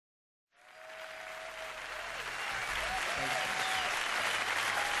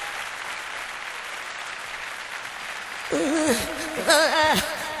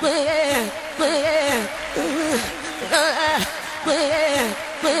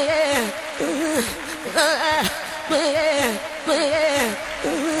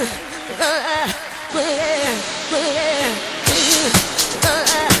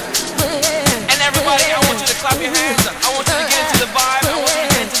everybody, I want you to clap your hands. I want you to get into the vibe. I want you to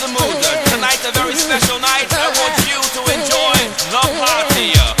get into the mood. Tonight's a very special night. I want you to enjoy the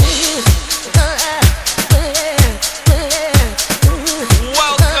party.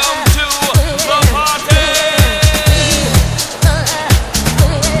 Welcome to the party.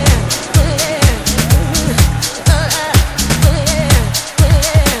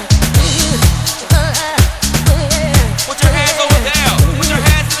 Put your hands over there. Put your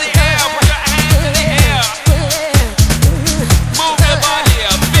hands in the air. Put your hands in the air. Move your body.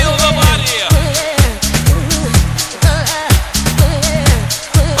 Feel the body.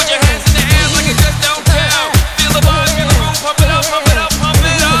 Put your hands in the air like you just don't care. Feel the body, feel the room. Pump it up, pump it up, pump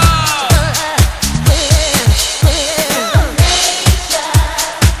it up.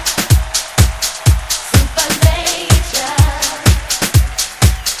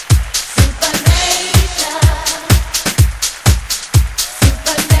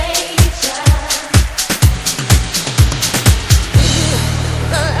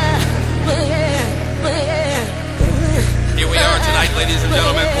 Here we are tonight, ladies and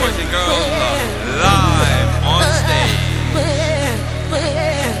gentlemen, boys and girls, live on stage.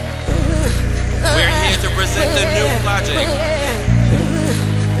 We're here to present the new project,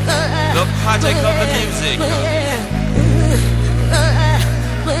 the project of the music.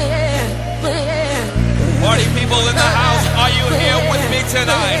 Party people in the house, are you here with me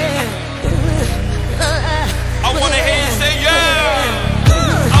tonight? I want to hear you say yeah.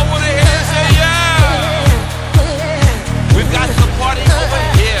 I want to hear you say yeah. We've got the party over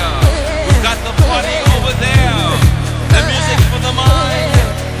here. We've got the party over there. The music for the mind,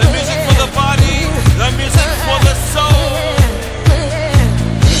 the music for the body, the music for the soul.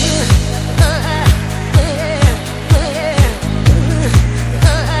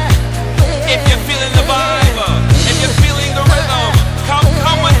 If you're feeling the vibe, if you're feeling the rhythm,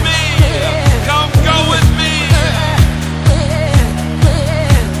 come with me. Come go with me.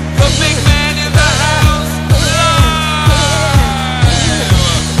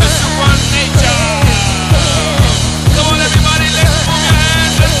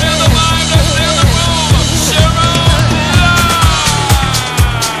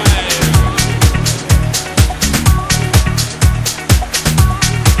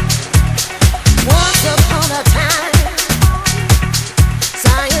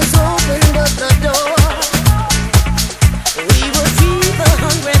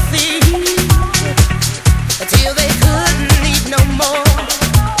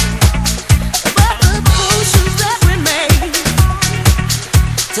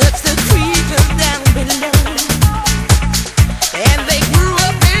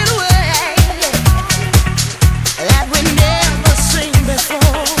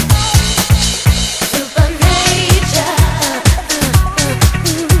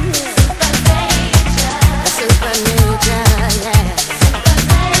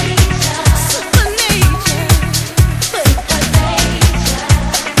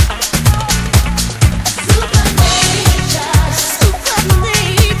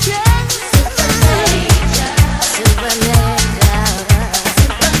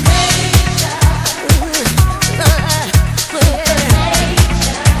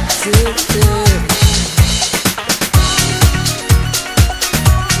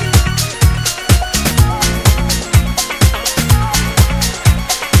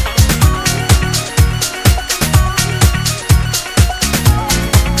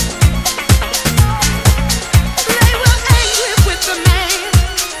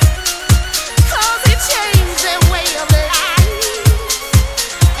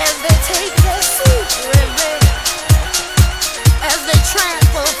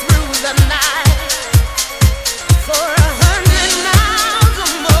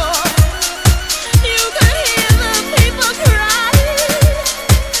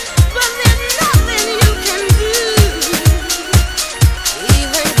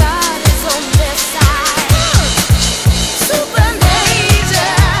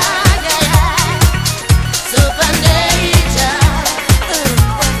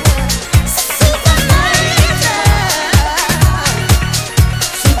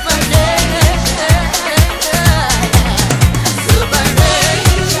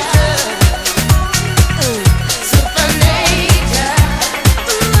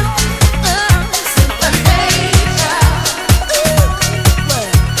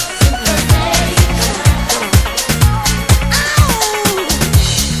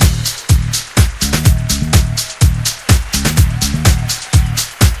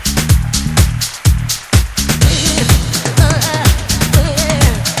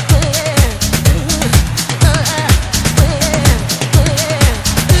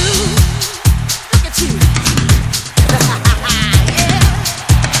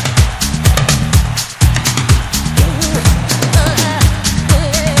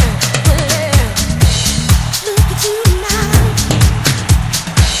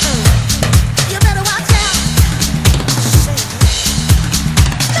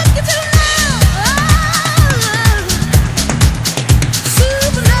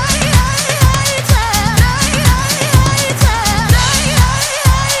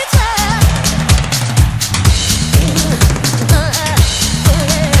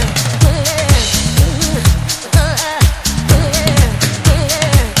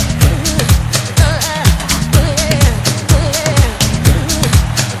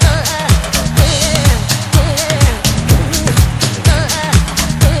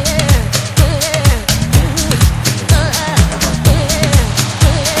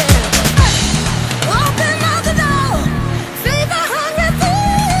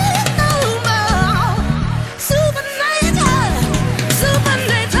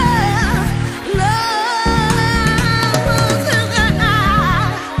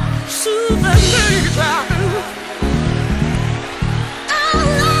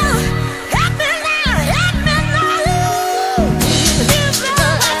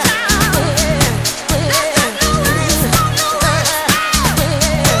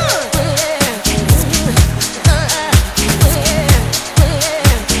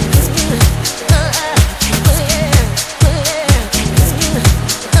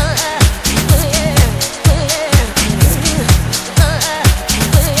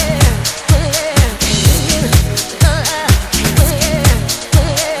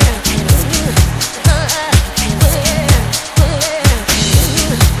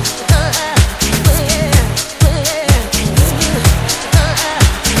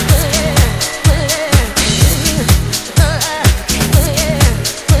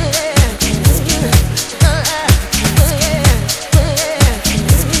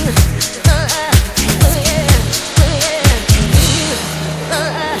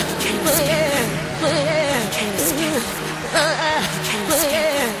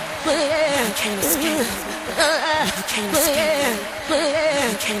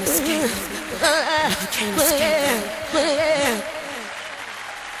 can't escape. You can't escape.